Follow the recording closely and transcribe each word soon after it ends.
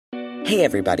Hey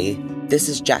everybody, this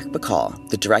is Jack Bacall,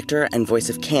 the director and voice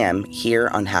of Cam here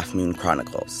on Half Moon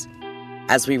Chronicles.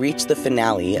 As we reach the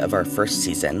finale of our first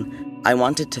season, I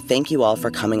wanted to thank you all for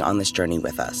coming on this journey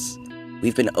with us.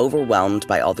 We've been overwhelmed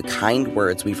by all the kind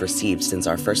words we've received since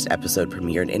our first episode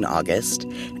premiered in August,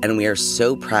 and we are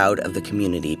so proud of the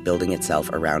community building itself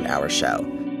around our show.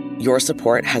 Your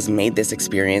support has made this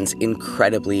experience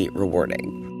incredibly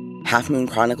rewarding. Half Moon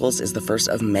Chronicles is the first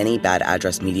of many Bad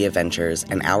Address Media ventures,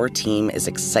 and our team is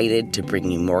excited to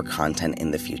bring you more content in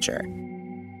the future.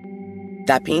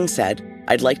 That being said,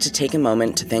 I'd like to take a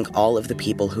moment to thank all of the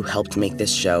people who helped make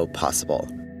this show possible.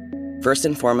 First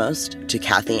and foremost, to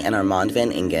Kathy and Armand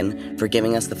Van Ingen for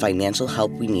giving us the financial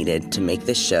help we needed to make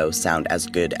this show sound as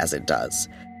good as it does.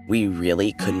 We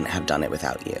really couldn't have done it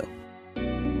without you.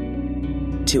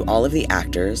 To all of the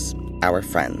actors, our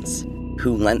friends,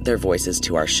 who lent their voices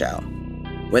to our show.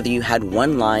 Whether you had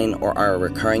one line or are a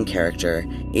recurring character,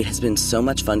 it has been so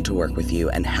much fun to work with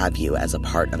you and have you as a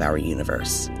part of our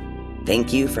universe.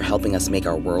 Thank you for helping us make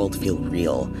our world feel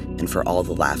real and for all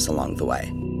the laughs along the way.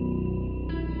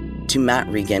 To Matt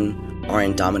Regan, our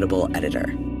indomitable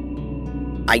editor.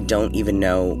 I don't even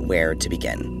know where to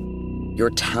begin. Your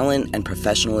talent and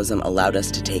professionalism allowed us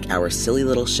to take our silly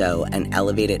little show and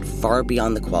elevate it far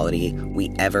beyond the quality we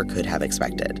ever could have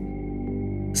expected.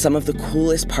 Some of the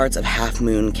coolest parts of Half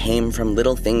Moon came from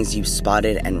little things you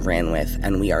spotted and ran with,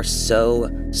 and we are so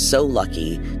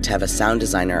lucky to have a sound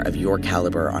designer of your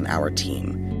caliber on our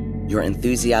team. Your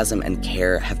enthusiasm and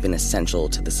care have been essential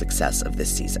to the success of this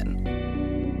season.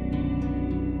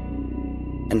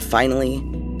 And finally,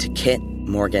 to Kit,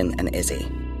 Morgan, and Izzy.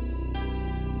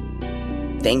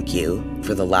 Thank you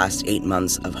for the last 8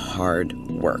 months of hard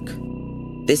work.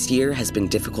 This year has been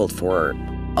difficult for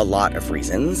a lot of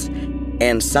reasons,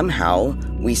 and somehow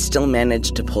we still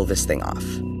managed to pull this thing off.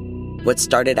 What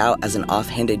started out as an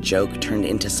offhanded joke turned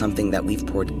into something that we've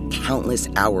poured countless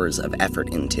hours of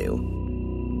effort into.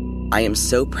 I am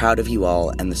so proud of you all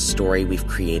and the story we've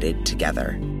created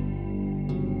together.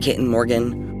 Kit and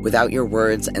Morgan, without your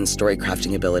words and story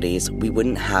crafting abilities, we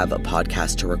wouldn't have a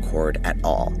podcast to record at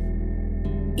all.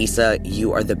 Issa,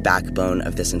 you are the backbone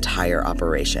of this entire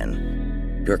operation.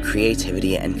 Your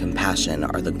creativity and compassion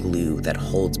are the glue that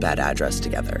holds Bad Address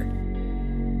together.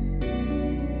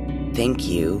 Thank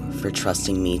you for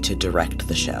trusting me to direct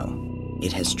the show.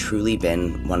 It has truly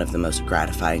been one of the most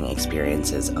gratifying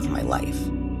experiences of my life.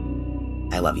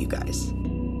 I love you guys.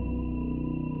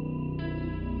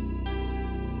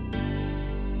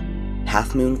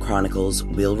 Half Moon Chronicles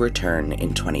will return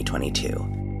in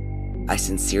 2022. I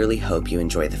sincerely hope you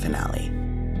enjoy the finale.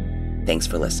 Thanks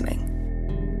for listening.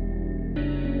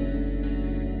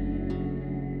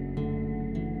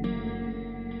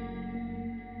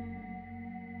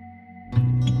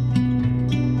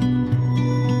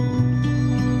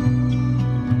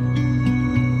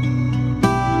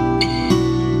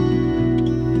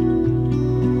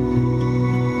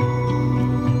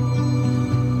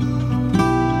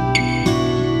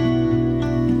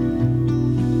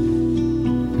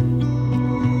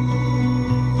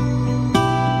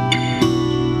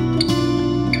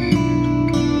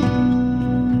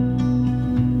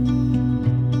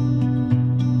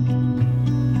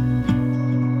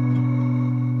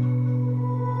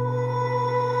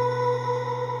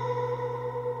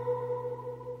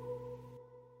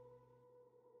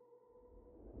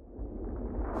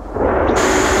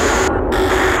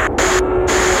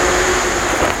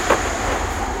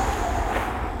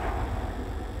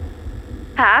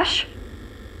 Ash?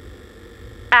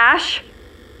 Ash?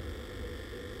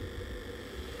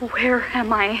 Where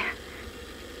am I?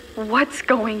 What's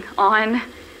going on?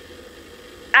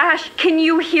 Ash, can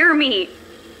you hear me?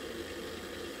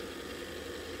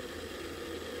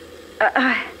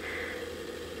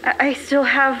 I still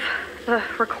have the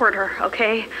recorder,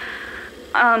 okay?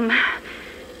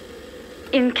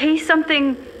 In case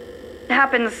something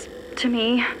happens to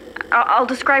me, I'll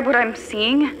describe what I'm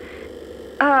seeing.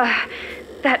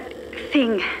 That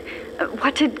thing.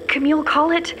 What did Camille call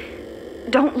it?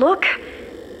 Don't look?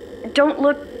 Don't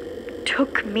look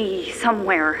took me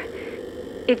somewhere.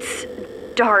 It's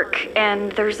dark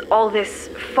and there's all this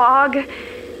fog.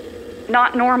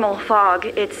 Not normal fog,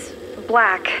 it's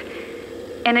black.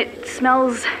 And it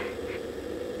smells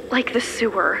like the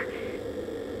sewer.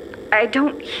 I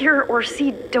don't hear or see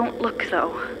Don't Look,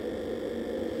 though.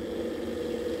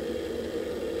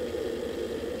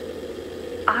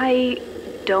 I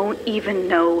don't even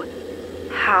know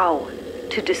how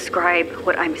to describe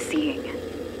what I'm seeing.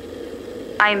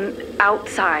 I'm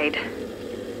outside,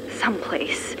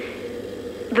 someplace.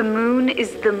 The moon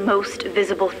is the most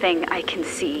visible thing I can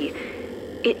see.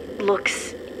 It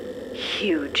looks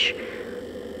huge.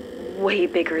 Way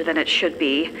bigger than it should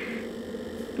be.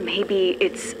 Maybe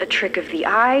it's a trick of the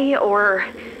eye, or...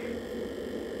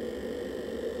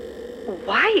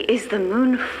 Why is the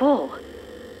moon full?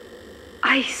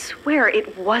 I swear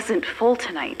it wasn't full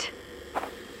tonight.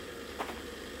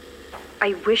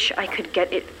 I wish I could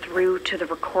get it through to the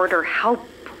recorder how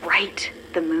bright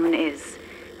the moon is.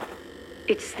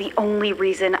 It's the only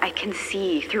reason I can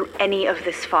see through any of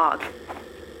this fog.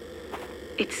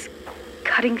 It's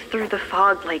cutting through the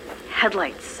fog like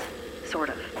headlights, sort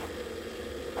of.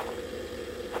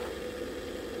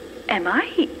 Am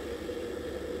I?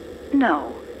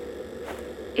 No.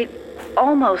 It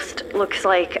almost looks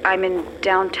like I'm in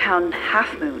downtown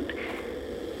Half Moon.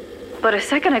 But a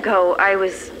second ago, I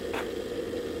was...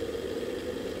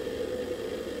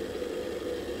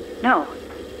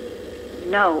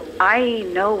 No, I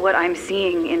know what I'm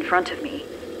seeing in front of me.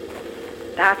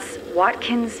 That's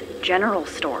Watkins General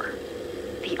Store.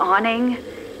 The awning,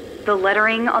 the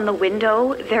lettering on the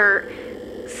window, they're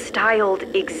styled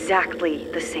exactly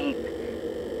the same.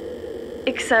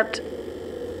 Except,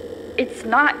 it's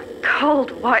not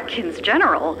called Watkins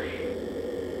General.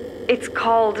 It's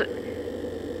called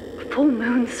Full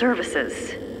Moon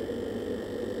Services.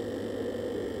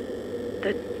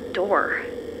 The door.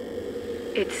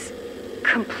 It's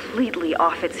completely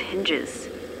off its hinges.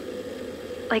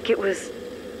 Like it was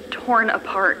torn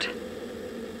apart.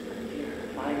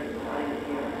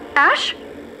 Ash?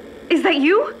 Is that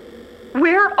you?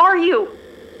 Where are you?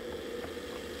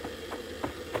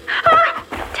 Ah!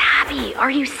 Tabby,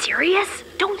 are you serious?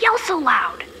 Don't yell so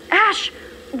loud. Ash,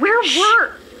 where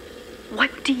were...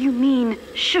 What do you mean,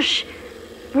 shush?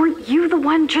 Weren't you the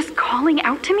one just calling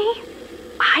out to me?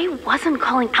 I wasn't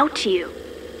calling out to you.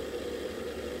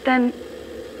 Then,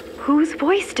 whose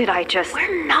voice did I just...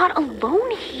 We're not alone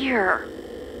here.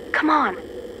 Come on,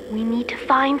 we need to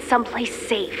find someplace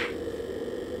safe.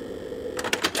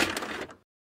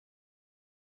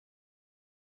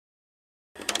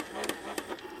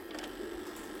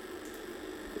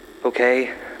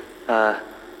 Okay,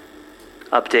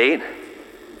 update?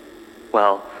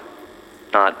 Well,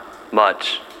 not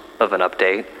much of an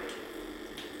update.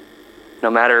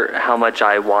 No matter how much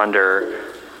I wander,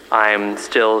 I'm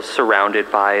still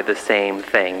surrounded by the same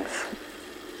things.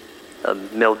 The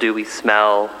mildewy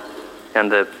smell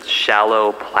and the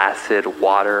shallow, placid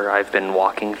water I've been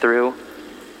walking through.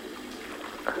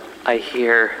 I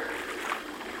hear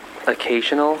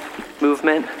occasional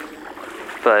movement,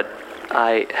 but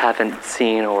I haven't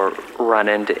seen or run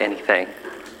into anything.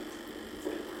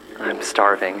 I'm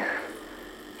starving,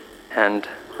 and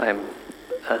I'm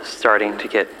starting to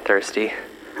get thirsty.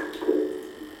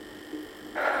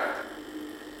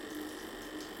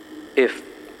 If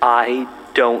I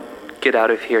don't get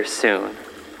out of here soon,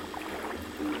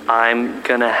 I'm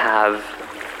gonna have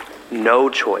no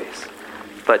choice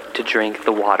but to drink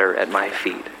the water at my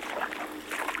feet.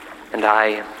 And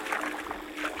I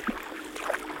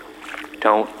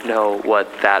don't know what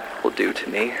that will do to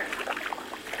me.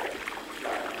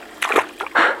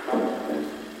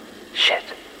 Shit.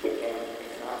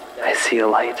 I see a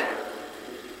light.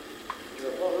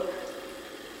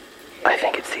 I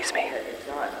think it sees me.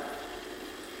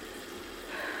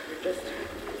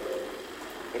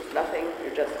 It's nothing.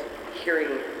 You're just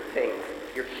hearing things.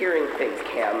 You're hearing things,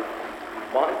 Cam.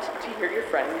 Want to hear your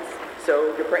friends,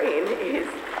 so your brain is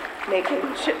making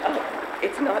shit up.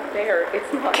 It's not there.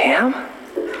 It's not... Cam?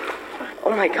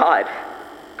 Oh my god.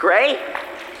 Gray?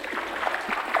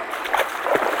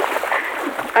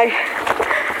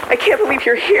 I can't believe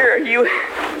you're here.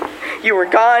 You were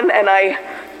gone, and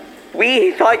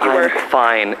we thought you were... I'm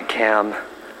fine, Cam.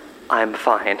 I'm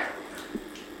fine.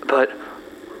 But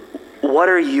what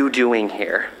are you doing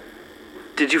here?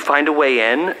 Did you find a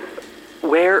way in?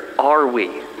 Where are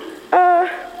we?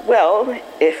 Well,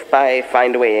 if by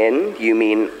find a way in, you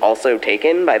mean also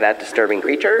taken by that disturbing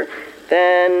creature,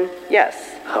 then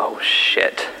yes. Oh,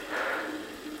 shit.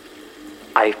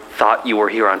 I thought you were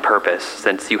here on purpose,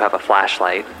 since you have a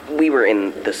flashlight. We were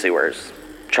in the sewers,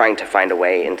 trying to find a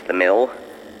way into the mill.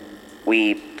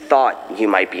 We thought you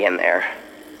might be in there.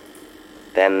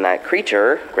 Then that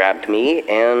creature grabbed me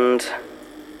and...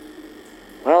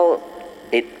 Well,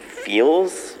 it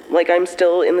feels like I'm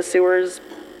still in the sewers,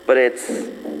 but it's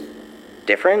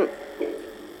different.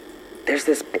 There's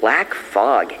this black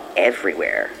fog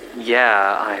everywhere.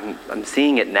 Yeah, I'm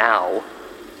seeing it now.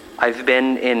 I've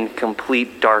been in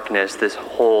complete darkness this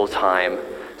whole time,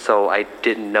 so I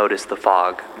didn't notice the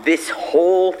fog. This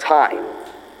whole time?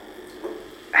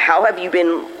 How have you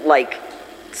been,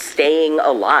 staying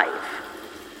alive?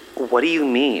 What do you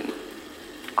mean?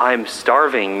 I'm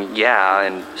starving, yeah,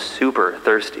 and super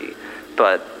thirsty,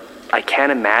 but I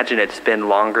can't imagine it's been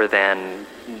longer than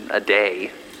a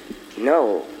day.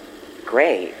 No,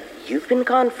 Gray, you've been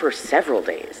gone for several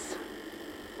days.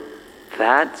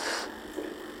 That's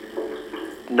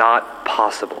not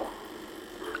possible.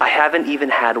 I haven't even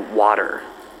had water.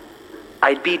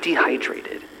 I'd be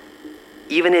dehydrated.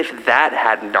 Even if that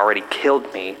hadn't already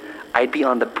killed me, I'd be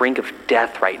on the brink of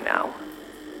death right now.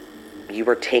 You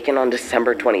were taken on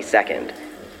December 22nd.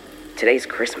 Today's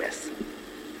Christmas.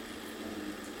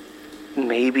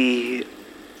 Maybe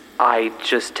I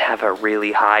just have a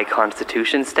really high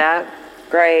constitution stat?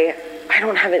 Gray, I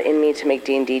don't have it in me to make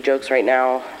D&D jokes right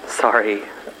now. Sorry,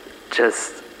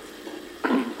 just...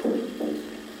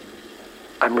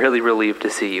 I'm really relieved to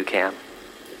see you, Cam.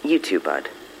 You too, bud.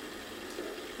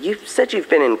 You said you've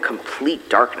been in complete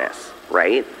darkness,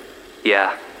 right?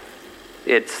 Yeah,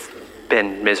 it's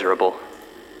been miserable.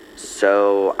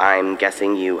 So I'm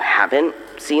guessing you haven't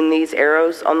seen these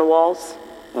arrows on the walls?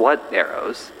 What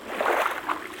arrows?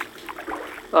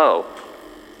 Oh.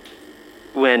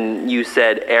 When you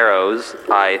said arrows,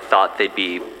 I thought they'd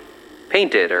be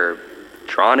painted or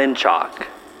drawn in chalk.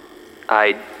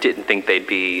 I didn't think they'd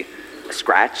be...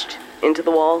 Scratched into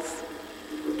the walls?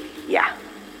 Yeah.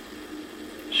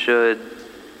 Should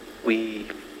we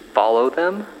follow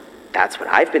them? That's what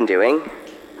I've been doing.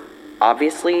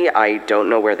 Obviously, I don't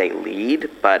know where they lead,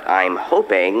 but I'm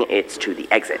hoping it's to the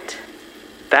exit.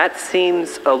 That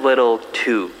seems a little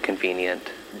too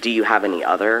convenient. Do you have any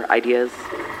other ideas?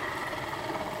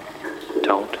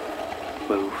 Don't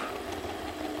move.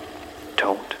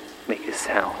 Don't make a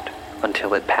sound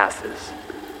until it passes.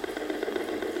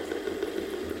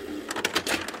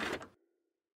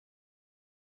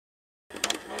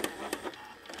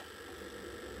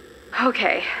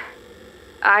 Okay.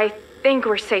 I think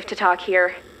we're safe to talk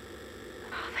here.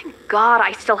 Oh, thank God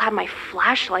I still have my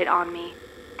flashlight on me.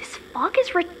 This fog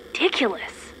is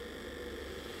ridiculous.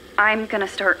 I'm gonna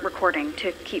start recording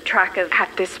to keep track of...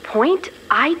 At this point,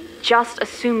 I just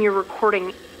assume you're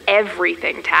recording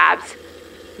everything, Tabs.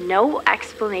 No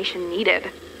explanation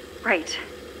needed. Right.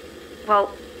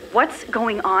 Well, what's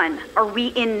going on? Are we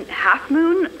in Half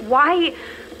Moon? Why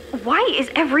is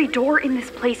every door in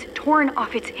this place torn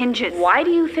off its hinges? Why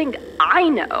do you think I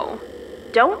know?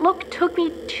 Don't Look took me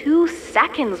 2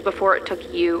 seconds before it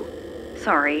took you.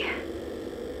 Sorry.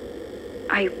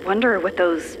 I wonder what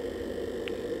those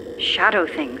shadow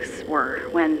things were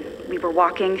when we were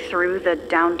walking through the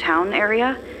downtown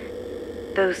area.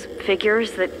 Those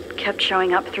figures that kept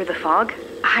showing up through the fog.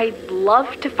 I'd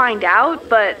love to find out,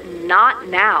 but not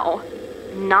now.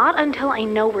 Not until I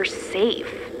know we're safe.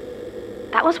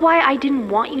 That was why I didn't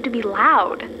want you to be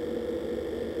loud.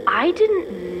 I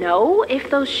didn't know if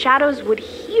those shadows would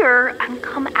hear and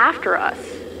come after us.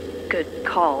 Good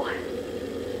call.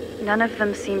 None of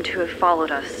them seem to have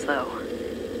followed us, though.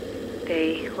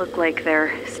 They look like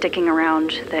they're sticking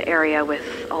around the area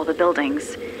with all the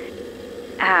buildings.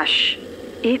 Ash,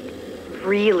 it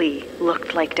really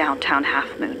looked like downtown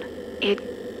Half Moon.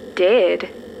 It did.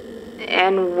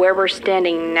 And where we're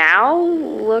standing now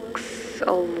looks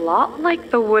a lot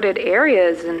like the wooded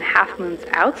areas in Half Moon's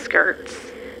outskirts.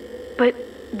 But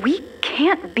we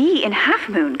can't be in Half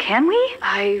Moon, can we?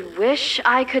 I wish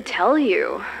I could tell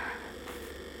you.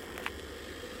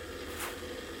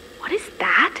 What is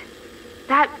that?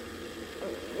 That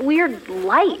weird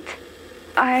light.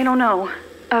 I don't know.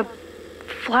 A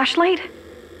flashlight?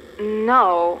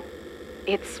 No.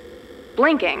 It's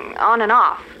blinking on and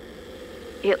off.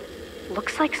 It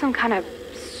looks like some kind of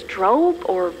strobe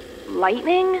or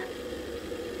lightning.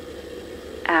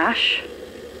 Ash,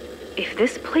 if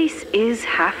this place is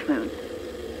Half Moon,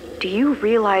 do you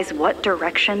realize what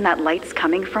direction that light's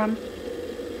coming from?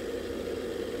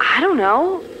 I don't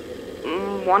know.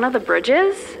 One of the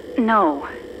bridges? No,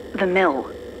 the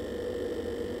mill.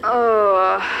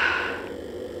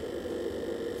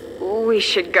 We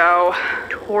should go.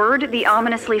 Toward the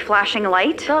ominously flashing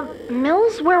light? The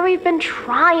mill's where we've been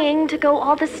trying to go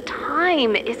all this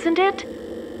time, isn't it?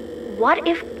 What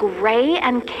if Gray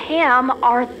and Cam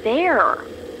are there?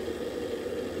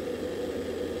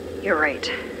 You're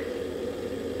right.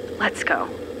 Let's go.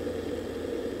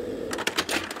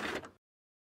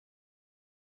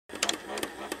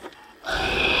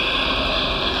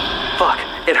 Fuck,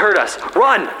 it hurt us.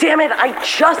 Run! Damn it, I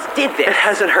just did this! It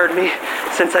hasn't hurt me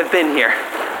since I've been here.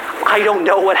 I don't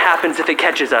know what happens if it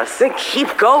catches us. Then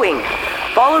keep going.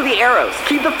 Follow the arrows.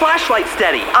 Keep the flashlight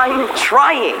steady. I'm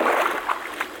trying.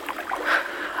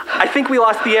 I think we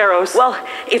lost the arrows. Well,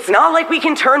 it's not like we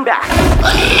can turn back.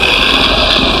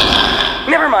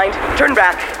 Never mind, turn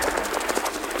back.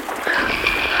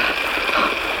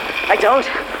 I don't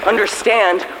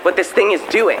understand what this thing is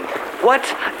doing.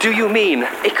 What do you mean?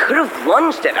 It could have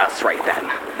lunged at us right then.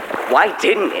 Why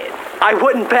didn't it? I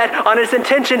wouldn't bet on its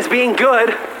intentions being good.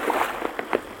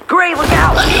 Gray, look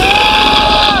out!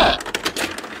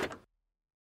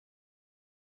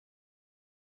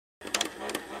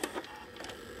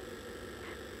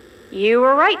 You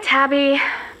were right, Tabby.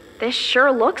 This sure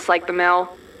looks like the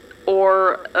mill.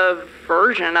 Or a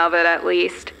version of it, at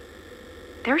least.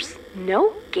 There's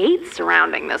no gate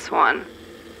surrounding this one.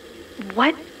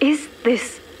 What is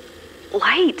this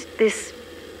light? This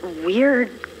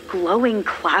weird glowing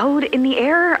cloud in the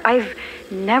air? I've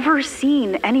never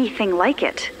seen anything like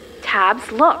it.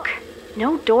 Tabs, look.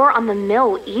 No door on the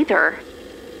mill either.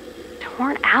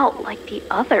 Torn out like the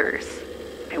others.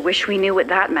 I wish we knew what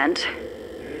that meant.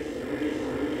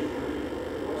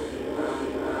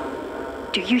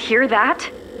 Do you hear that?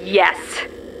 Yes.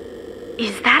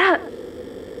 Is that a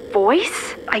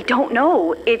voice? I don't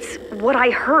know. It's what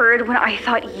I heard when I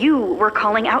thought you were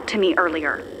calling out to me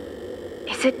earlier.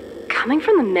 Is it coming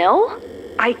from the mill?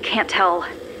 I can't tell.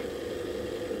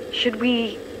 Should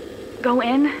we go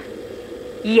in?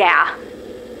 Yeah.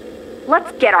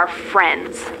 Let's get our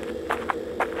friends.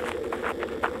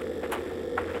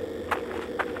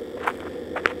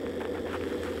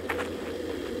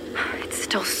 It's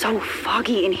still so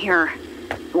foggy in here.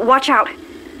 Watch out.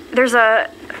 There's a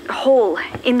hole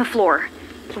in the floor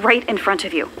right in front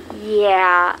of you.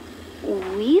 Yeah.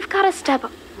 We've got to step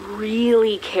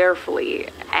really carefully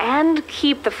and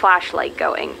keep the flashlight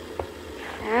going.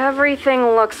 Everything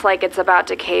looks like it's about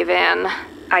to cave in.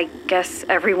 I guess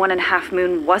everyone in Half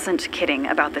Moon wasn't kidding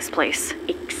about this place.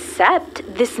 Except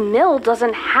this mill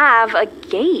doesn't have a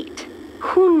gate.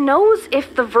 Who knows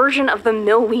if the version of the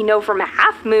mill we know from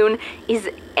Half Moon is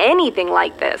anything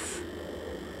like this?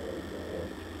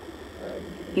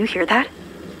 You hear that?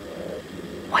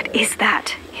 What is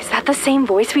that? Is that the same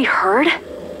voice we heard?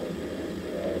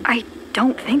 I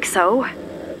don't think so.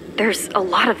 There's a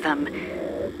lot of them.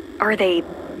 Are they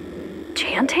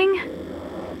chanting?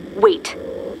 Wait.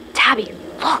 Tabby,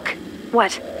 look.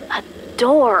 What? A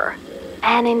door.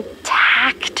 An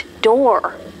intact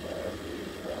door.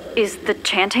 Is the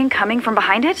chanting coming from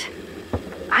behind it?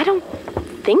 I don't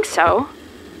think so.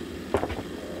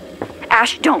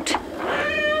 Ash, don't.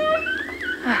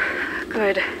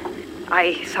 Good.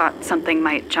 I thought something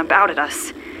might jump out at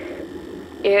us.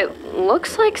 It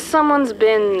looks like someone's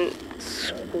been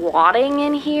squatting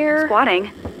in here.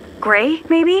 Squatting? Gray,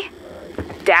 maybe?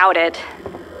 Doubt it.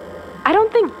 I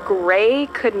don't think Gray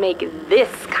could make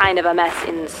this kind of a mess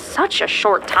in such a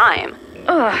short time.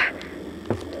 Ugh.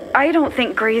 I don't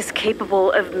think Gray's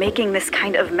capable of making this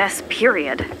kind of mess,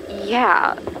 period.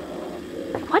 Yeah.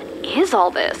 What is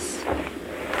all this?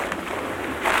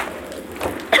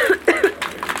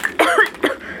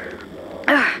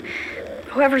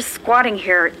 Whoever's squatting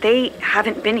here, they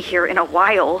haven't been here in a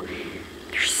while.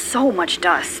 There's so much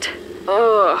dust.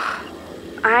 Ugh.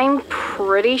 I'm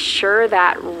pretty sure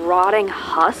that rotting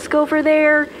husk over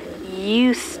there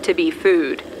used to be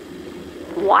food.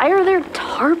 Why are there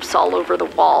tarps all over the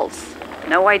walls?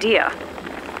 No idea.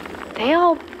 They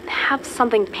all have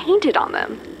something painted on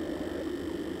them.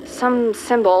 Some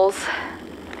symbols.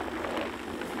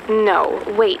 No,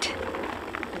 wait.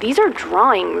 These are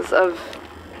drawings of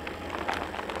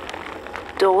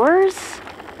doors?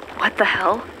 What the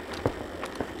hell?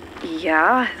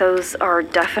 Yeah, those are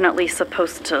definitely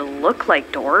supposed to look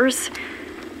like doors.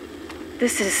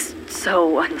 This is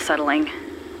so unsettling.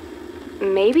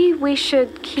 Maybe we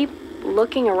should keep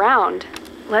looking around.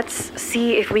 Let's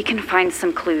see if we can find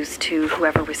some clues to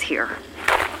whoever was here.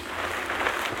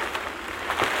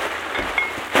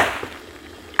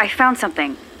 I found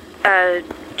something. A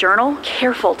journal?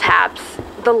 Careful, Tabs.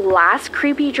 The last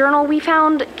creepy journal we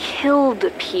found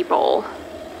killed people.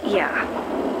 Yeah,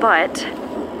 but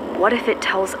what if it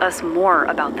tells us more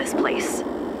about this place?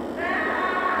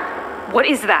 What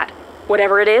is that?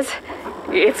 Whatever it is,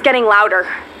 it's getting louder.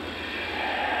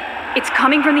 It's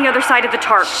coming from the other side of the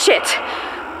tarp. Shit!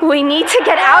 We need to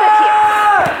get out of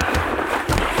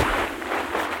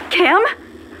here! Cam?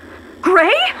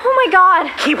 Gray? Oh my god!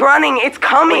 Keep running, it's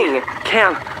coming! Wait,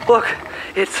 Cam, look,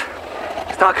 it's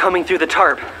not coming through the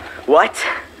tarp. What?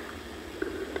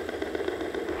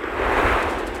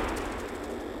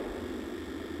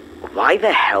 Why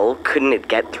the hell couldn't it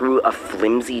get through a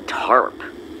flimsy tarp?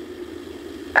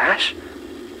 Ash?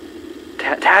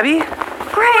 Tabby?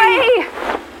 Gray!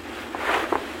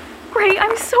 Gray,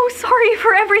 I'm so sorry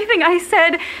for everything I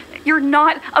said. You're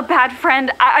not a bad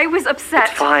friend. I was upset.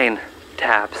 It's fine,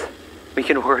 Tabs. We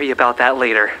can worry about that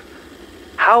later.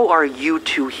 How are you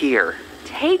two here?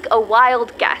 Take a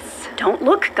wild guess. Don't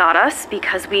Look got us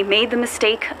because we made the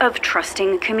mistake of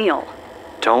trusting Camille.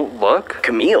 Don't look?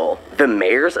 Camille, the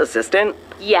mayor's assistant?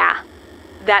 Yeah.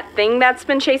 That thing that's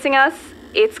been chasing us,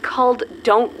 it's called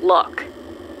Don't Look.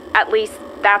 At least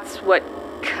that's what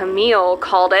Camille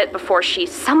called it before she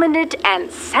summoned it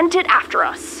and sent it after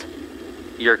us.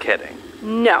 You're kidding.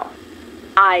 No.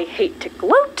 I hate to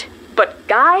gloat, but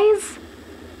guys,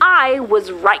 I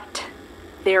was right.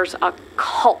 There's a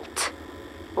cult.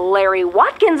 Larry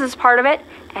Watkins is part of it,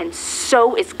 and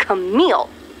so is Camille.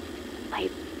 I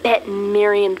bet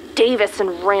Miriam Davis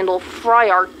and Randall Fry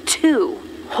are too.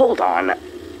 Hold on.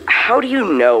 How do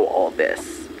you know all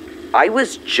this? I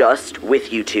was just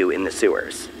with you two in the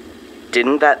sewers.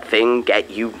 Didn't that thing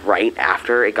get you right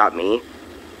after it got me?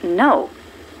 No.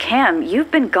 Cam,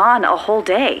 you've been gone a whole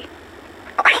day.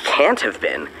 I can't have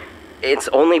been. It's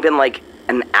only been like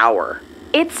an hour.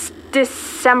 It's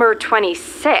December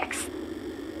 26th.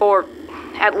 Or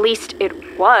at least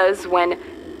it was when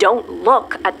Don't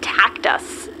Look attacked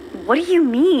us. What do you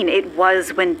mean it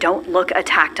was when Don't Look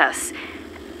attacked us?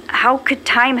 How could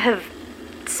time have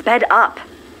sped up?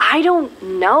 I don't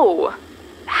know.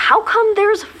 How come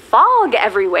there's fog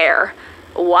everywhere?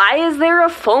 Why is there a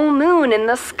full moon in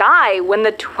the sky when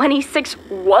the 26th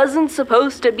wasn't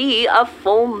supposed to be a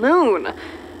full moon?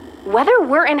 Whether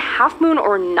we're in half moon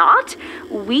or not,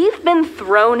 we've been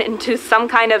thrown into some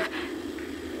kind of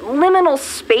liminal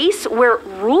space where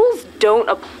rules don't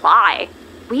apply.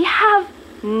 We have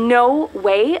no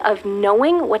way of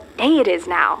knowing what day it is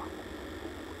now.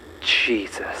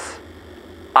 Jesus.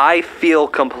 I feel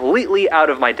completely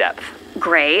out of my depth.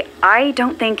 Gray, I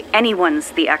don't think anyone's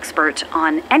the expert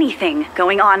on anything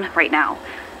going on right now.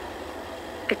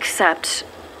 Except,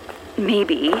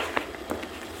 maybe,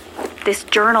 this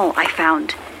journal I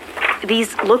found.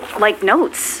 These look like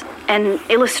notes and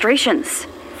illustrations.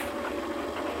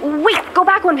 Wait, go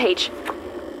back one page.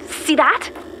 See that?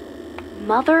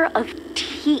 Mother of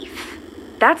Teeth.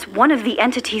 That's one of the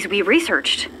entities we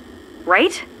researched,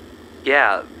 right?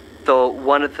 Yeah, the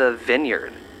one at the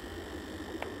vineyard.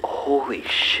 Holy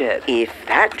shit. If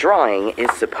that drawing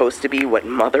is supposed to be what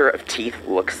Mother of Teeth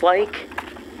looks like,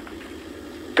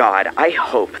 God, I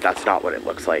hope that's not what it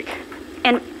looks like.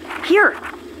 And here,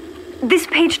 this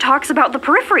page talks about the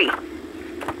periphery.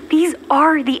 These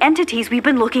are the entities we've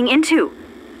been looking into.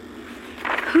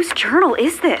 Whose journal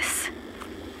is this?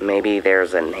 Maybe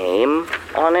there's a name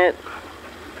on it?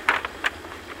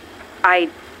 I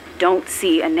don't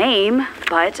see a name,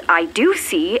 but I do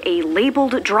see a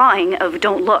labeled drawing of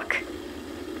Don't Look.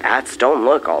 That's Don't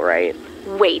Look, all right.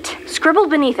 Wait, scribbled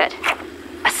beneath it.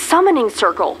 A summoning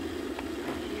circle.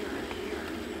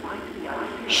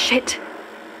 Shit.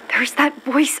 There's that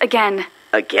voice again.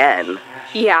 Again?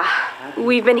 Yeah,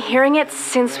 we've been hearing it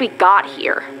since we got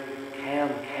here.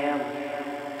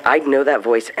 I'd know that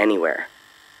voice anywhere.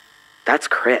 That's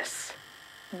Chris.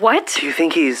 What? Do you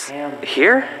think he's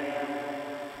here?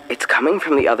 It's coming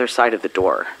from the other side of the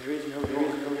door.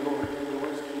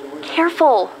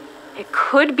 Careful. It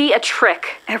could be a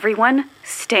trick. Everyone,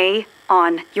 stay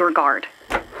on your guard.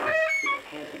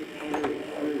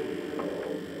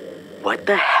 What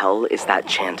the hell is that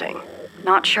chanting?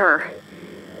 Not sure.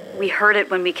 We heard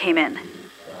it when we came in.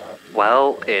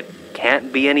 Well, it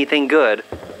can't be anything good.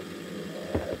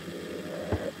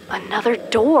 Another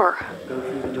door.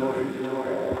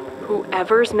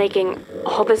 Whoever's making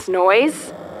all this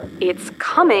noise, it's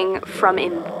coming from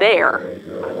in there.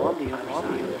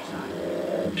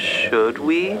 Should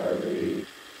we?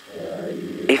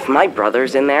 If my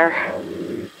brother's in there,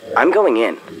 I'm going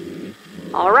in.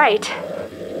 All right.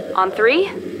 On 3?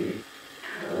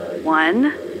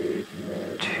 1,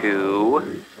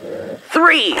 2.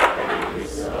 3!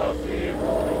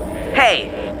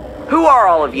 Hey, who are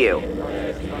all of you?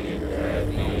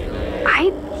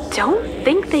 I don't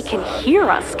think they can hear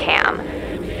us, Cam.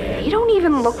 They don't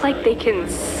even look like they can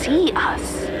see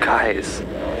us. Guys,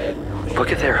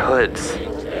 look at their hoods.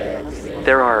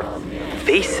 There are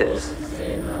faces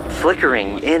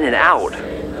flickering in and out.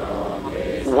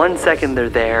 1 second they're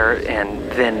there and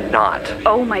then not.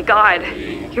 Oh my God,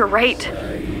 you're right.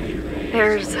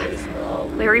 There's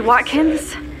Larry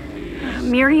Watkins,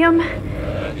 Miriam,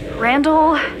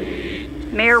 Randall,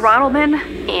 Mayor Rottleman,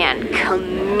 And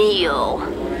Camille.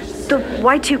 the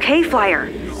Y2K flyer.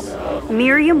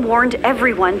 Miriam warned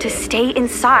everyone to stay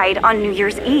inside on New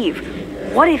Year's Eve.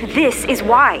 What if this is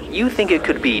why? You think it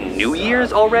could be New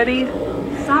Year's already?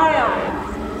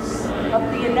 Scions of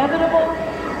the inevitable.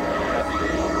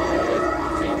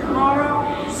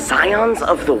 Tomorrow. Scions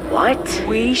of the what?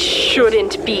 We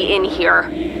shouldn't be in here.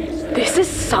 This is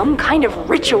some kind of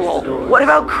ritual. What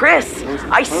about Chris?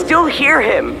 I still hear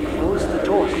him. Close the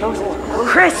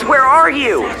Chris, where are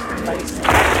you?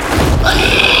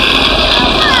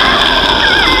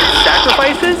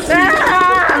 Sacrifices?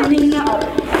 Ow!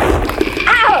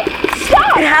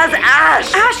 Stop! It has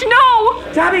Ash! Ash, no!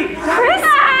 Tabby! Chris? Is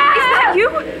that you?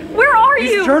 Where are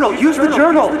you? Journal! Use the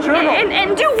journal!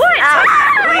 And do what?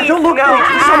 Ash, Don't look, no,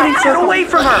 please. Somebody Ash, get get away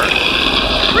from her!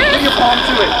 Put your palm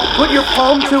to it! Put your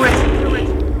palm to it!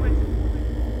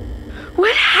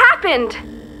 What happened?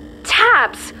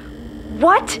 Tabs,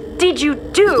 what did you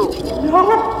do?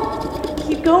 No!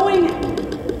 Keep going.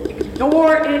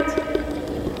 Ignore it.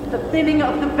 The thinning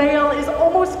of the veil is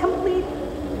almost complete.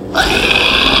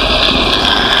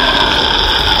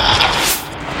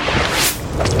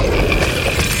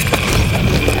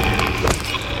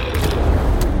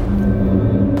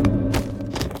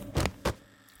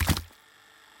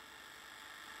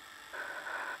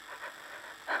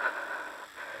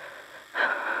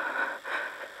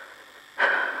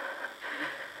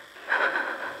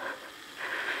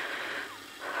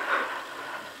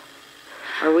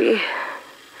 Are we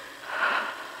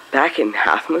back in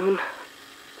Half Moon?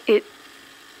 It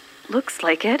looks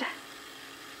like it.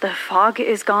 The fog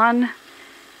is gone.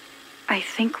 I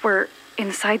think we're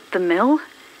inside the mill.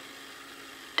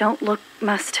 Don't Look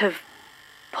must have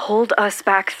pulled us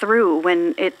back through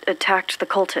when it attacked the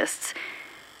cultists.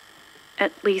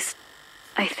 At least,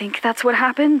 I think that's what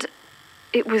happened.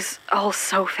 It was all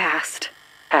so fast.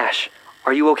 Ash,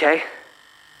 are you okay?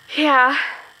 Yeah.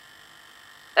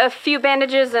 A few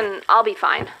bandages and I'll be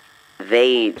fine.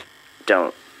 They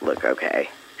don't look okay.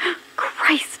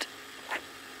 Christ!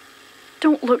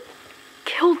 Don't Look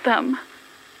killed them.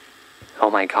 Oh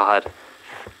my god.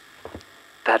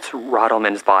 That's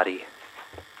Rodelman's body.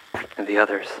 And the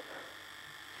others.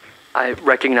 I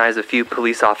recognize a few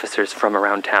police officers from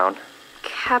around town.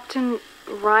 Captain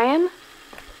Ryan?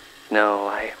 No,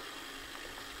 I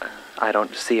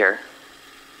don't see her.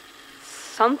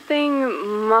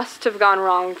 Something must have gone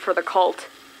wrong for the cult.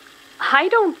 I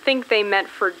don't think they meant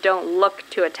for Don't Look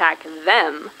to attack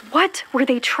them. What were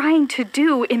they trying to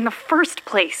do in the first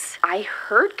place? I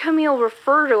heard Camille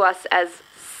refer to us as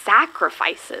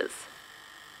sacrifices.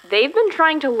 They've been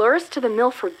trying to lure us to the mill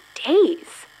for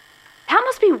days. That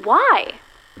must be why.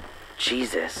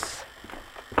 Jesus.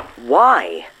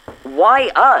 Why?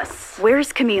 Why us?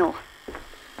 Where's Camille?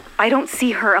 I don't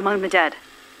see her among the dead.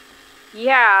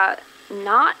 Yeah,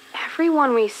 not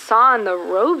everyone we saw in the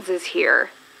robes is here.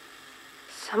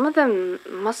 Some of them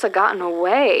must have gotten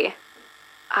away.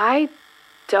 I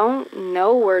don't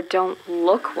know where Don't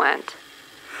Look went.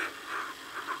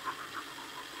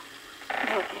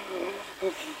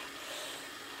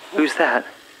 Who's that?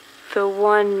 The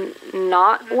one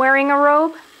not wearing a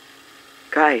robe?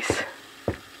 Guys.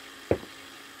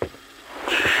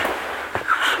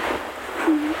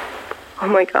 Oh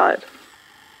my god.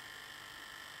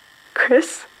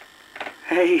 Chris?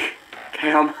 Hey,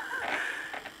 Cam.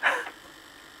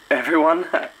 Everyone,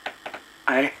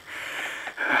 I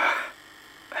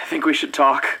think we should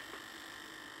talk.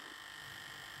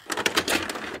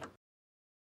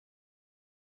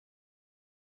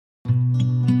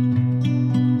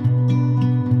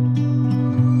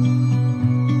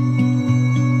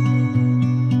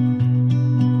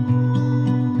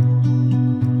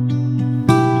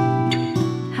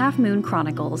 Half Moon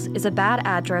Chronicles is a Bad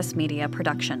Address Media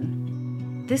production.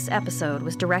 This episode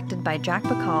was directed by Jack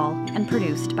Bacall and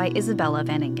produced by Isabella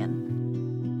Van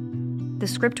Ingen. The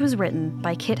script was written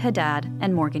by Kit Haddad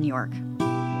and Morgan York.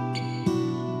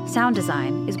 Sound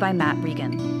design is by Matt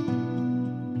Regan.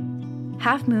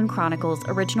 Half Moon Chronicles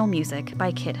original music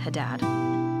by Kit Haddad.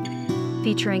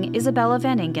 Featuring Isabella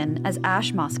Van Ingen as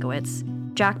Ash Moskowitz,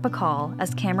 Jack Bacall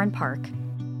as Cameron Park,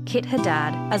 Kit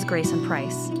Haddad as Grayson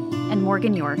Price, and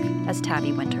Morgan York as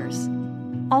Tabby Winters.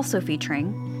 Also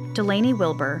featuring Delaney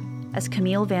Wilbur as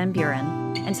Camille Van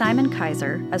Buren and Simon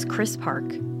Kaiser as Chris Park.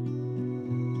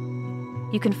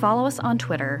 You can follow us on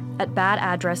Twitter at Bad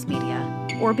Address Media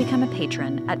or become a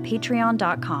patron at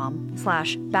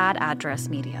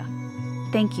patreon.com/badaddressmedia.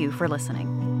 Thank you for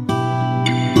listening.